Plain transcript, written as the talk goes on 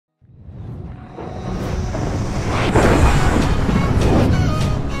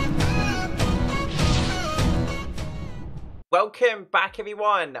Welcome back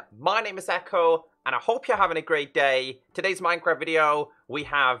everyone, my name is Echo and I hope you're having a great day. Today's Minecraft video, we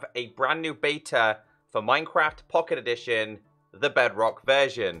have a brand new beta for Minecraft Pocket Edition, the Bedrock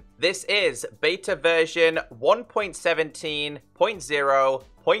version. This is beta version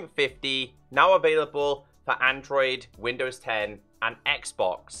 1.17.0.50, now available for Android, Windows 10 and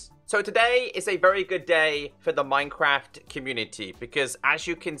Xbox. So today is a very good day for the Minecraft community because as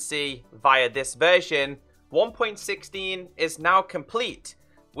you can see via this version, 1.16 is now complete.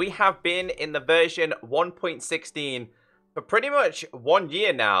 We have been in the version 1.16 for pretty much 1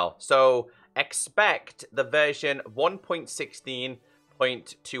 year now. So expect the version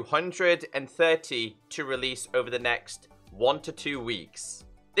 1.16.230 to release over the next 1 to 2 weeks.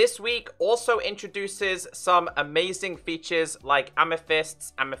 This week also introduces some amazing features like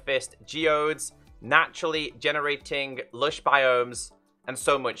Amethysts, Amethyst geodes, naturally generating Lush biomes, and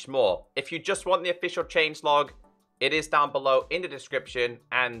so much more. If you just want the official changelog, it is down below in the description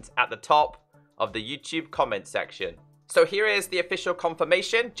and at the top of the YouTube comment section. So here is the official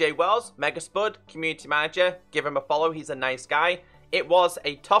confirmation. Jay Wells, Megaspud, community manager. Give him a follow, he's a nice guy. It was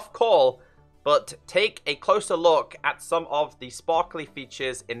a tough call, but take a closer look at some of the sparkly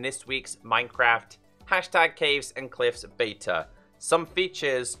features in this week's Minecraft #Caves and Cliffs beta. Some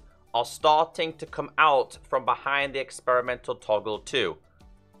features are starting to come out from behind the experimental toggle too.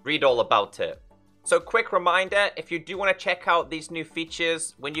 Read all about it. So quick reminder, if you do want to check out these new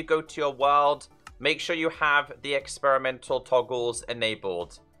features, when you go to your world, make sure you have the experimental toggles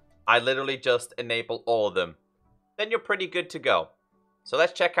enabled. I literally just enable all of them. Then you're pretty good to go. So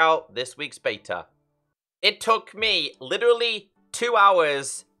let's check out this week's beta. It took me literally 2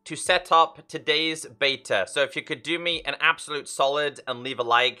 hours to set up today's beta. So if you could do me an absolute solid and leave a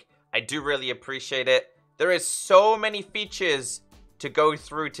like, I do really appreciate it. There is so many features to go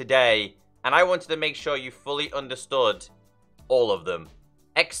through today, and I wanted to make sure you fully understood all of them.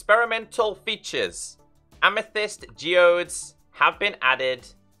 Experimental features. Amethyst geodes have been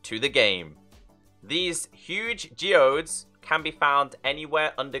added to the game. These huge geodes can be found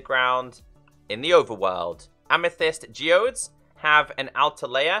anywhere underground in the overworld. Amethyst geodes have an outer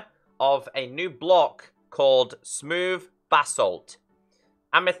layer of a new block called smooth basalt.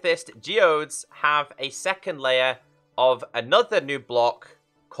 Amethyst geodes have a second layer of another new block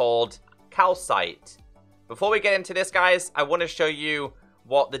called calcite. Before we get into this, guys, I want to show you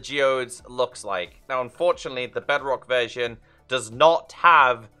what the geodes looks like. Now, unfortunately, the Bedrock version does not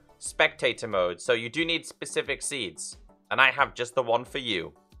have spectator mode, so you do need specific seeds, and I have just the one for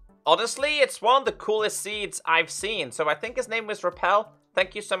you. Honestly, it's one of the coolest seeds I've seen, so I think his name was Repel.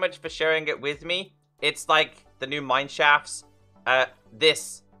 Thank you so much for sharing it with me. It's like the new mine shafts.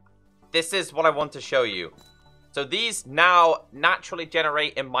 This is what I want to show you. So these now naturally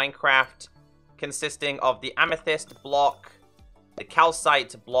generate in Minecraft, consisting of the amethyst block, the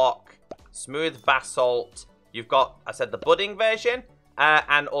calcite block, smooth basalt. You've got, I said, the budding version,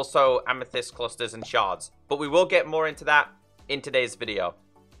 and also amethyst clusters and shards. But we will get more into that in today's video.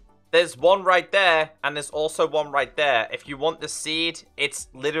 There's one right there, and there's also one right there. If you want the seed, it's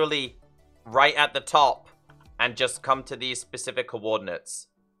literally right at the top. And just come to these specific coordinates.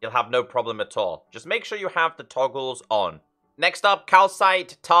 You'll have no problem at all. Just make sure you have the toggles on. Next up,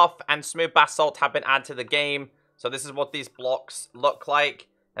 calcite, tough, and smooth basalt have been added to the game. So this is what these blocks look like.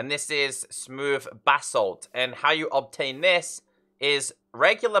 And this is smooth basalt. And how you obtain this is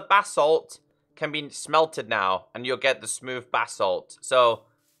regular basalt can be smelted now. And you'll get the smooth basalt. So,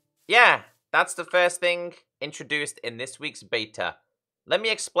 yeah, that's the first thing introduced in this week's beta. Let me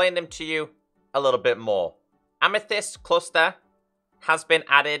explain them to you a little bit more. Amethyst cluster has been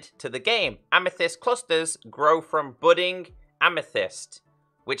added to the game. Amethyst clusters grow from budding amethyst,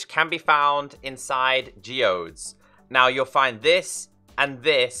 which can be found inside geodes. Now you'll find this, and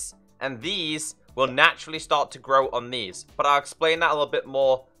these will naturally start to grow on these. But I'll explain that a little bit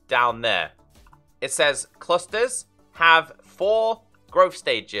more down there. It says clusters have 4 growth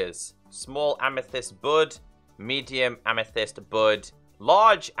stages. Small amethyst bud, medium amethyst bud,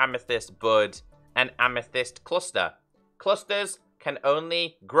 large amethyst bud, and amethyst cluster. Clusters can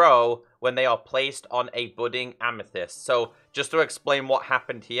only grow when they are placed on a budding amethyst. So just to explain what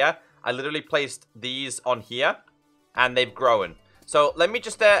happened here, I literally placed these on here and they've grown. So let me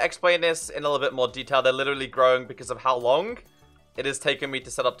just explain this in a little bit more detail. They're literally growing because of how long it has taken me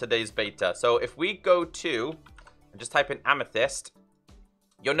to set up today's beta. So if we go to and just type in amethyst,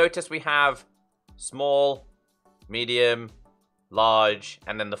 you'll notice we have small, medium, large,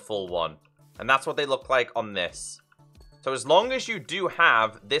 and then the full one. And that's what they look like on this. So as long as you do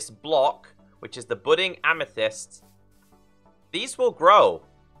have this block, which is the budding amethyst, these will grow.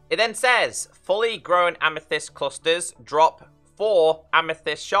 It then says, fully grown amethyst clusters drop 4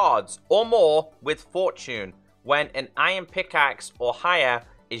 amethyst shards or more with fortune when an iron pickaxe or higher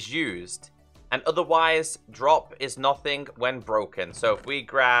is used. And otherwise, drop is nothing when broken. So if we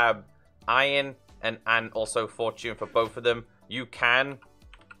grab iron and also fortune for both of them, you can...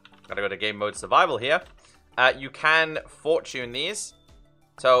 Gotta go to game mode survival here. You can fortune these.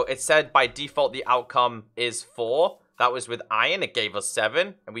 So it said by default the outcome is 4. That was with iron. It gave us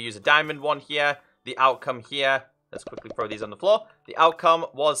 7. And we use a diamond one here. The outcome here... Let's quickly throw these on the floor. The outcome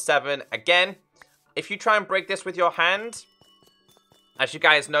was 7 again. If you try and break this with your hand, as you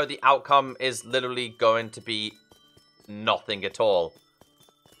guys know, the outcome is literally going to be nothing at all.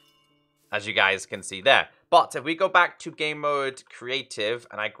 As you guys can see there. But if we go back to game mode creative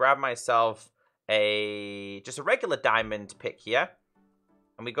and I grab myself just a regular diamond pick here.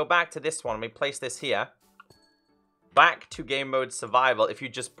 And we go back to this one and we place this here. Back to game mode survival. If you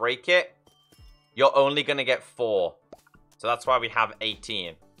just break it, you're only going to get 4. So that's why we have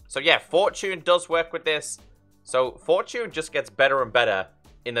 18. So yeah, fortune does work with this. So fortune just gets better and better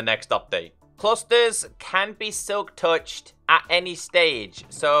in the next update. Clusters can be silk touched at any stage.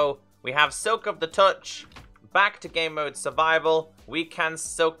 So we have silk of the touch. Back to game mode survival. We can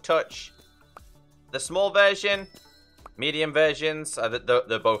silk touch the small version, medium versions.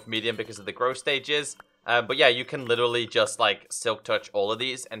 They're both medium because of the growth stages. But yeah, you can literally just like silk touch all of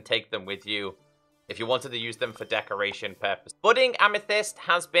these and take them with you if you wanted to use them for decoration purposes. Budding amethyst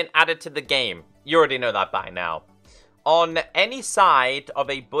has been added to the game. You already know that by now. On any side of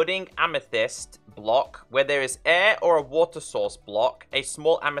a budding amethyst block where there is air or a water source block, a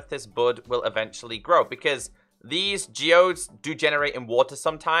small amethyst bud will eventually grow, because these geodes do generate in water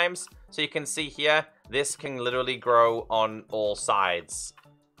sometimes. So you can see here, this can literally grow on all sides,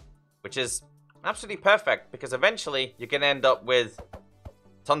 which is absolutely perfect, because eventually you're going to end up with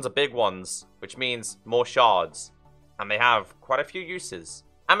tons of big ones, which means more shards. And they have quite a few uses.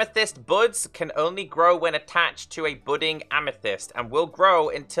 Amethyst buds can only grow when attached to a budding amethyst and will grow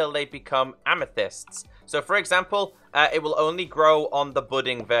until they become amethysts. So for example, it will only grow on the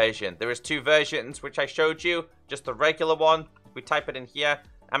budding version. There is 2 versions which I showed you. Just the regular one. We type it in here.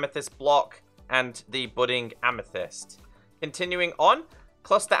 Amethyst block and the budding amethyst. Continuing on.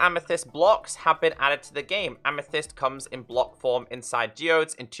 Cluster amethyst blocks have been added to the game. Amethyst comes in block form inside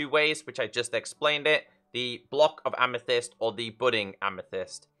geodes in 2 ways, which I just explained it. The block of amethyst or the budding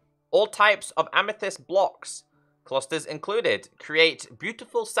amethyst. All types of amethyst blocks, clusters included, create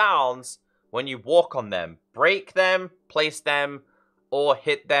beautiful sounds when you walk on them, break them, place them, or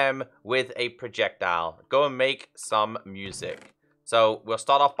hit them with a projectile. Go and make some music. So we'll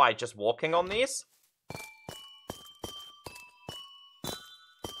start off by just walking on these.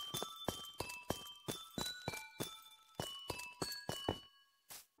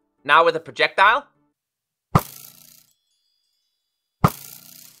 Now with a projectile.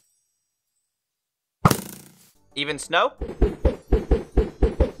 Even snow.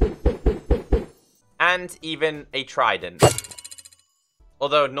 And even a trident.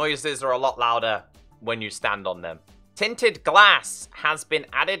 Although noises are a lot louder when you stand on them. Tinted glass has been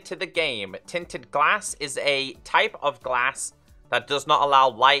added to the game. Tinted glass is a type of glass that does not allow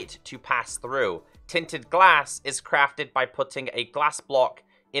light to pass through. Tinted glass is crafted by putting a glass block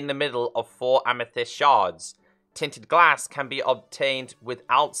in the middle of 4 amethyst shards. Tinted glass can be obtained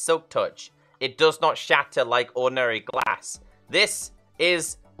without silk touch. It does not shatter like ordinary glass. This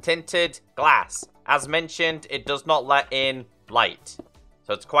is tinted glass. As mentioned, it does not let in light.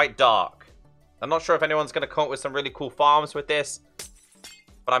 So it's quite dark. I'm not sure if anyone's going to come up with some really cool farms with this,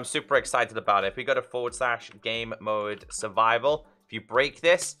 but I'm super excited about it. If we go to / game mode survival, if you break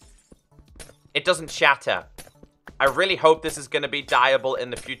this, it doesn't shatter. I really hope this is going to be dyeable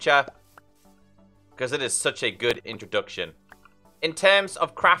in the future, because it is such a good introduction. In terms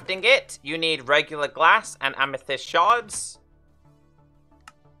of crafting it, you need regular glass and amethyst shards.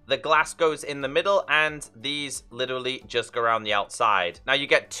 The glass goes in the middle, and these literally just go around the outside. Now you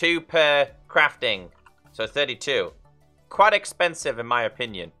get 2 per crafting, so 32. Quite expensive in my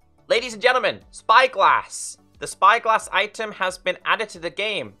opinion. Ladies and gentlemen, Spyglass. The Spyglass item has been added to the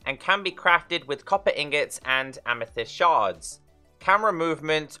game and can be crafted with copper ingots and amethyst shards. Camera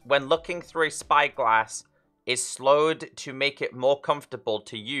movement when looking through a Spyglass is slowed to make it more comfortable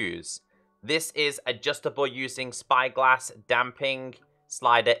to use. This is adjustable using Spyglass damping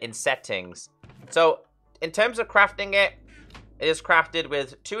slider in settings. So in terms of crafting it, it is crafted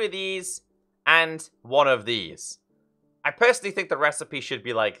with 2 of these and 1 of these. I personally think the recipe should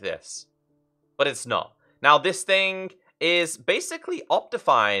be like this, but it's not. Now, this thing is basically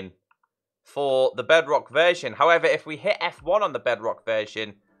optifine for the Bedrock version. However, if we hit F1 on the Bedrock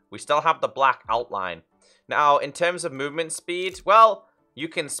version, we still have the black outline. Now, in terms of movement speed, well, you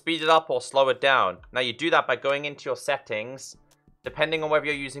can speed it up or slow it down. Now, you do that by going into your settings. Depending on whether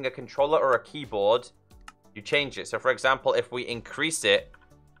you're using a controller or a keyboard, you change it. So, for example, if we increase it,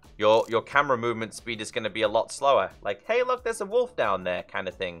 your camera movement speed is going to be a lot slower. Like, hey, look, there's a wolf down there kind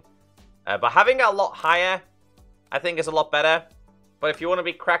of thing. But having it a lot higher, I think is a lot better. But if you want to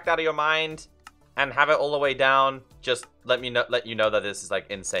be cracked out of your mind and have it all the way down, just let you know that this is, like,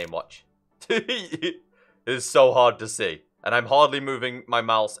 insane. Watch. It is so hard to see. And I'm hardly moving my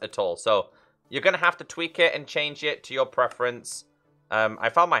mouse at all. So, you're going to have to tweak it and change it to your preference. I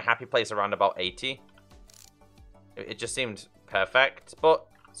found my happy place around about 80. It just seemed perfect. But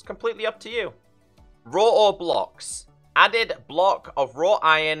it's completely up to you. Raw ore blocks. Added block of raw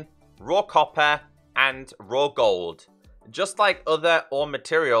iron, raw copper, and raw gold. Just like other ore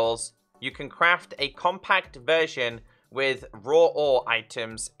materials, you can craft a compact version with raw ore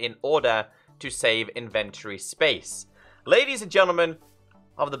items in order to save inventory space. Ladies and gentlemen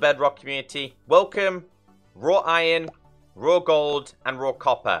of the Bedrock community, welcome raw iron, raw gold, and raw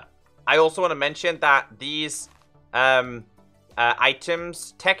copper. I also want to mention that these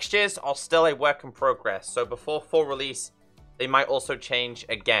items, textures are still a work in progress. So before full release, they might also change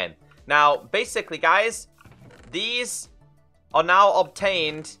again. Now, basically, guys, these are now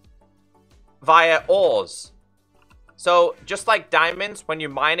obtained via ores. So just like diamonds, when you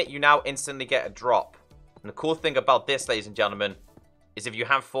mine it, you now instantly get a drop. And the cool thing about this, ladies and gentlemen, is if you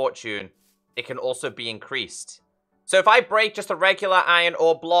have fortune, it can also be increased. So if I break just a regular iron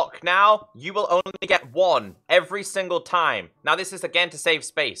ore block now, you will only get one every single time. Now this is again to save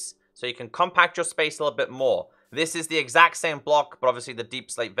space, so you can compact your space a little bit more. This is the exact same block, but obviously the deep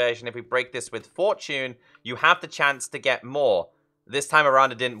slate version. If we break this with fortune, you have the chance to get more. This time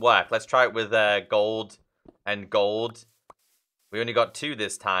around it didn't work. Let's try it with gold and gold. We only got 2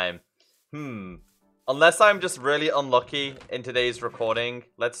 this time. Unless I'm just really unlucky in today's recording,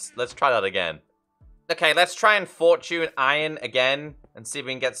 let's try that again. Okay, let's try and fortune iron again and see if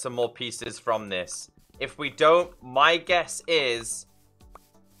we can get some more pieces from this. If we don't, my guess is...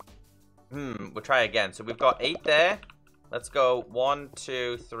 we'll try again. So we've got 8 there. Let's go 1,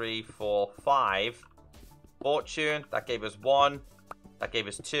 2, 3, 4, 5. Fortune, that gave us 1. That gave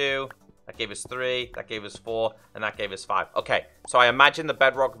us 2. That gave us 3. That gave us 4. And that gave us 5. Okay, so I imagine the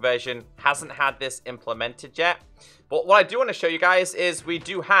Bedrock version hasn't had this implemented yet. But what I do want to show you guys is we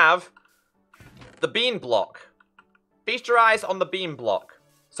do have the bean block. Feast your eyes on the bean block.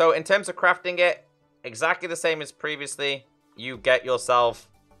 So in terms of crafting it, exactly the same as previously. You get yourself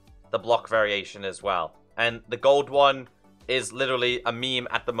the block variation as well. And the gold one is literally a meme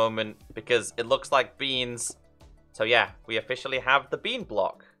at the moment because it looks like beans. So yeah, we officially have the bean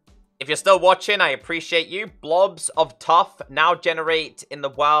block. If you're still watching, I appreciate you. Blobs of tough now generate in the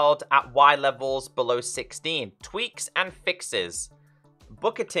world at Y levels below 16. Tweaks and fixes.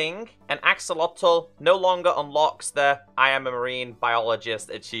 Bucketing and axolotl no longer unlocks the I am a marine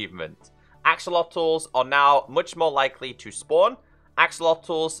biologist achievement. Axolotls are now much more likely to spawn.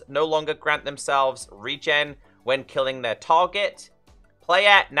 Axolotls no longer grant themselves regen when killing their target.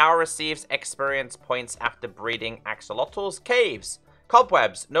 Player now receives experience points after breeding axolotls. Caves.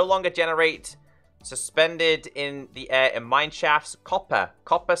 Cobwebs no longer generate suspended in the air in mine shafts.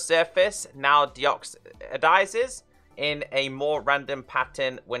 Copper surface now deoxidizes in a more random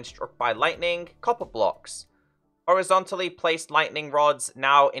pattern when struck by lightning. Copper blocks. Horizontally placed lightning rods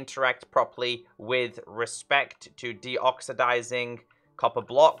now interact properly with respect to deoxidizing copper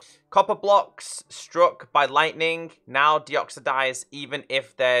blocks. Copper blocks struck by lightning now deoxidize even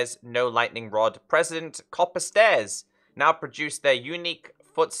if there's no lightning rod present. Copper stairs now produce their unique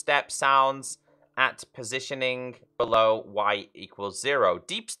footstep sounds at positioning below y equals 0.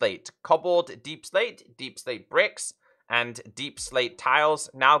 Deep slate. Cobbled deep slate bricks, and deep slate tiles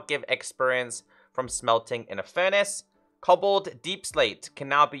now give experience from smelting in a furnace. Cobbled deep slate can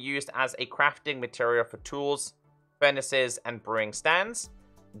now be used as a crafting material for tools, furnaces, and brewing stands.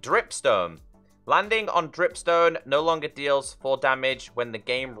 Dripstone. Landing on dripstone no longer deals 4 damage when the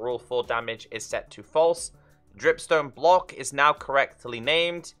game rule 4 damage is set to false. Dripstone block is now correctly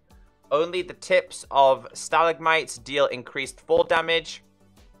named. Only the tips of stalagmites deal increased 4 damage.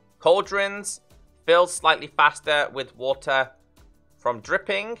 Cauldrons fill slightly faster with water from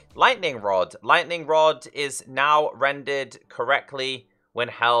dripping. Lightning rod. Lightning rod is now rendered correctly when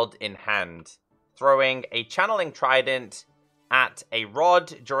held in hand. Throwing a channeling trident at a rod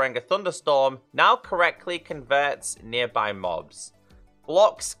during a thunderstorm now correctly converts nearby mobs.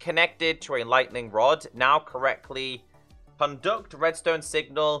 Blocks connected to a lightning rod now correctly conduct redstone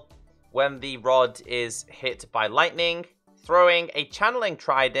signal when the rod is hit by lightning. throwing a channeling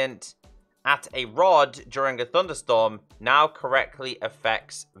trident at a rod during a thunderstorm now correctly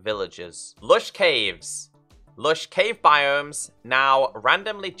affects villagers. Lush caves. Lush cave biomes now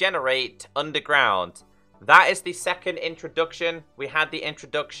randomly generate underground. That is the second introduction. We had the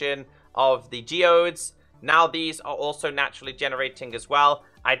introduction of the geodes. Now these are also naturally generating as well.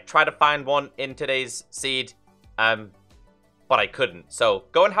 I tried to find one in today's seed, but I couldn't. So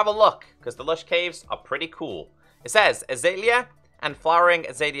go and have a look, because the Lush caves are pretty cool. It says, azalea and flowering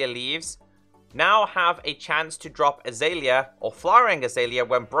azalea leaves now have a chance to drop azalea or flowering azalea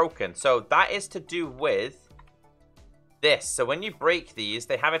when broken. So that is to do with this. So when you break these,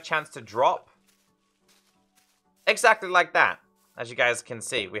 they have a chance to drop exactly like that. As you guys can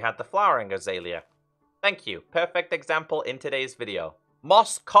see, we had the flowering azalea. Thank you. Perfect example in today's video.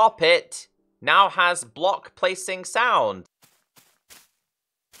 Moss carpet now has block placing sound.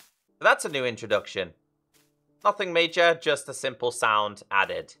 That's a new introduction. Nothing major, just a simple sound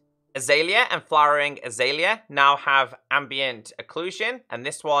added. Azalea and flowering azalea now have ambient occlusion, and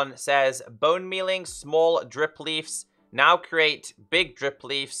this one says bone mealing small drip leaves now create big drip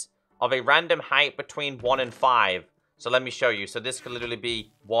leaves of a random height between 1 and 5. So let me show you. So this could literally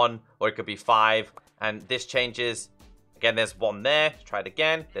be 1 or it could be 5, and this changes. Again, there's one there. Let's try it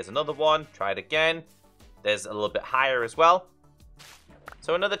again. There's another one. Try it again. There's a little bit higher as well.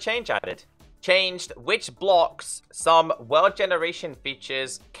 So another change added. Changed which blocks some world generation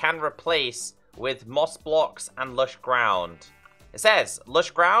features can replace with moss blocks and lush ground. It says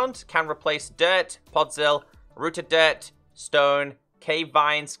lush ground can replace dirt, podzil, rooted dirt, stone, cave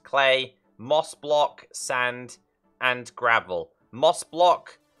vines, clay, moss block, sand, and gravel. Moss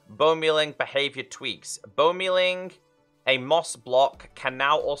block, bone mealing behavior tweaks. Bone mealing a moss block can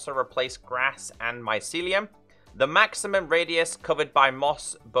now also replace grass and mycelium. The maximum radius covered by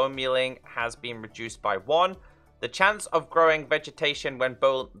moss bone mealing has been reduced by 1. The chance of growing vegetation when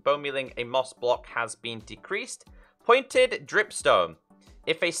bone mealing a moss block has been decreased. Pointed dripstone.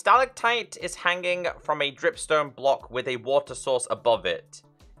 If a stalactite is hanging from a dripstone block with a water source above it,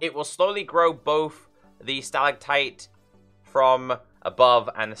 it will slowly grow both the stalactite from above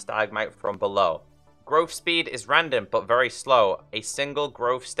and the stalagmite from below. Growth speed is random but very slow. A single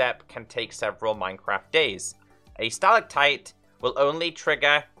growth step can take several Minecraft days. A stalactite will only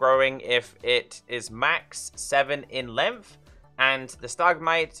trigger growing if it is max 7 in length, and the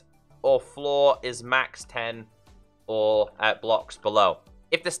stalagmite or floor is max 10 or blocks below.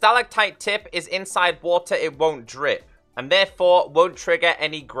 If the stalactite tip is inside water, it won't drip, and therefore won't trigger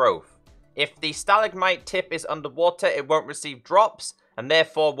any growth. If the stalagmite tip is underwater, it won't receive drops, and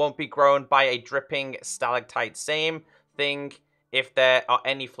therefore won't be grown by a dripping stalactite. Same thing if there are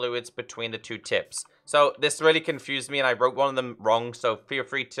any fluids between the two tips. So this really confused me, and I wrote one of them wrong, so feel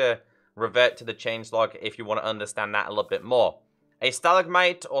free to revert to the changelog if you want to understand that a little bit more. A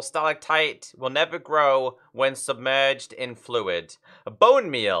stalagmite or stalactite will never grow when submerged in fluid. Bone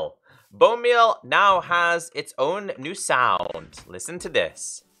meal. Bone meal now has its own new sound. Listen to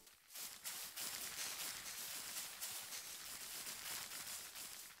this.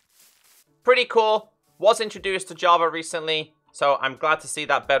 Pretty cool. Was introduced to Java recently, so I'm glad to see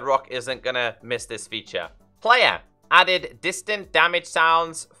that Bedrock isn't gonna miss this feature. Player added distant damage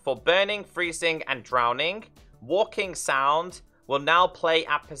sounds for burning, freezing, and drowning. Walking sound will now play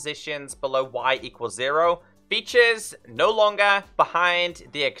at positions below y equals 0. Features no longer behind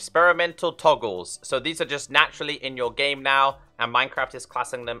the experimental toggles. So these are just naturally in your game now, and Minecraft is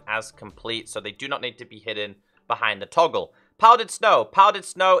classing them as complete, so they do not need to be hidden behind the toggle. Powdered snow. Powdered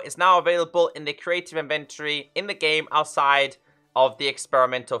snow is now available in the creative inventory in the game outside of the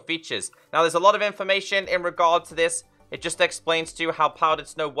experimental features. Now, there's a lot of information in regard to this. It just explains to you how powdered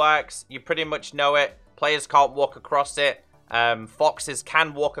snow works. You pretty much know it. Players can't walk across it. Foxes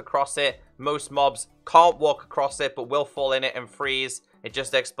can walk across it. Most mobs can't walk across it, but will fall in it and freeze. It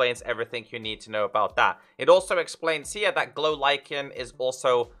just explains everything you need to know about that. It also explains here that glow lichen is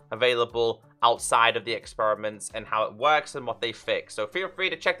also available outside of the experiments and how it works and what they fix. So feel free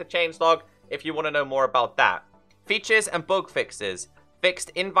to check the changelog if you want to know more about that. Features and bug fixes. Fixed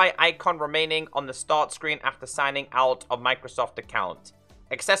invite icon remaining on the start screen after signing out of Microsoft account.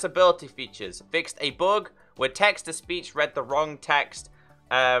 Accessibility features. Fixed a bug where text-to-speech read the wrong text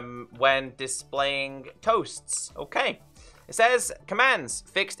when displaying toasts. Okay. It says commands.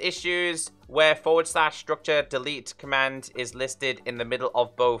 Fixed issues where / structure delete command is listed in the middle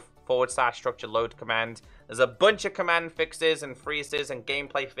of both / structure load command. There's a bunch of command fixes and freezes and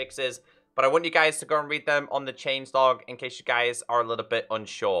gameplay fixes, but but I want you guys to go and read them on the changelog in case you guys are a little bit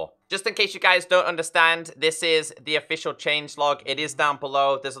unsure. Just in case you guys don't understand, this is the official changelog. It is down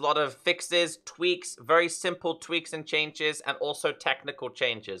below. There's a lot of fixes, tweaks, very simple tweaks and changes, and also technical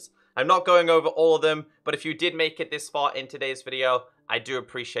changes. I'm not going over all of them, but if you did make it this far in today's video, I do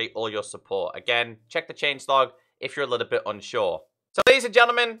appreciate all your support. Again, check the changelog if you're a little bit unsure. So ladies and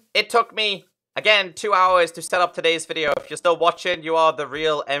gentlemen, it took me, again, 2 hours to set up today's video. If you're still watching, you are the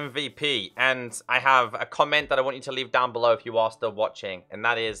real MVP. And I have a comment that I want you to leave down below if you are still watching. And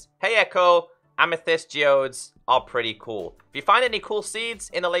that is, hey Echo, Amethyst geodes are pretty cool. If you find any cool seeds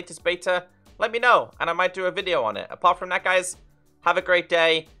in the latest beta, let me know and I might do a video on it. Apart from that, guys, have a great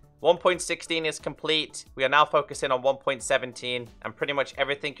day. 1.16 is complete. We are now focusing on 1.17, and pretty much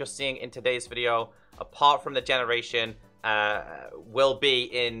everything you're seeing in today's video, apart from the generation, will be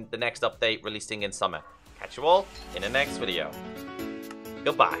in the next update releasing in summer. Catch you all in the next video.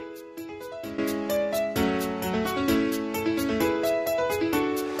 Goodbye.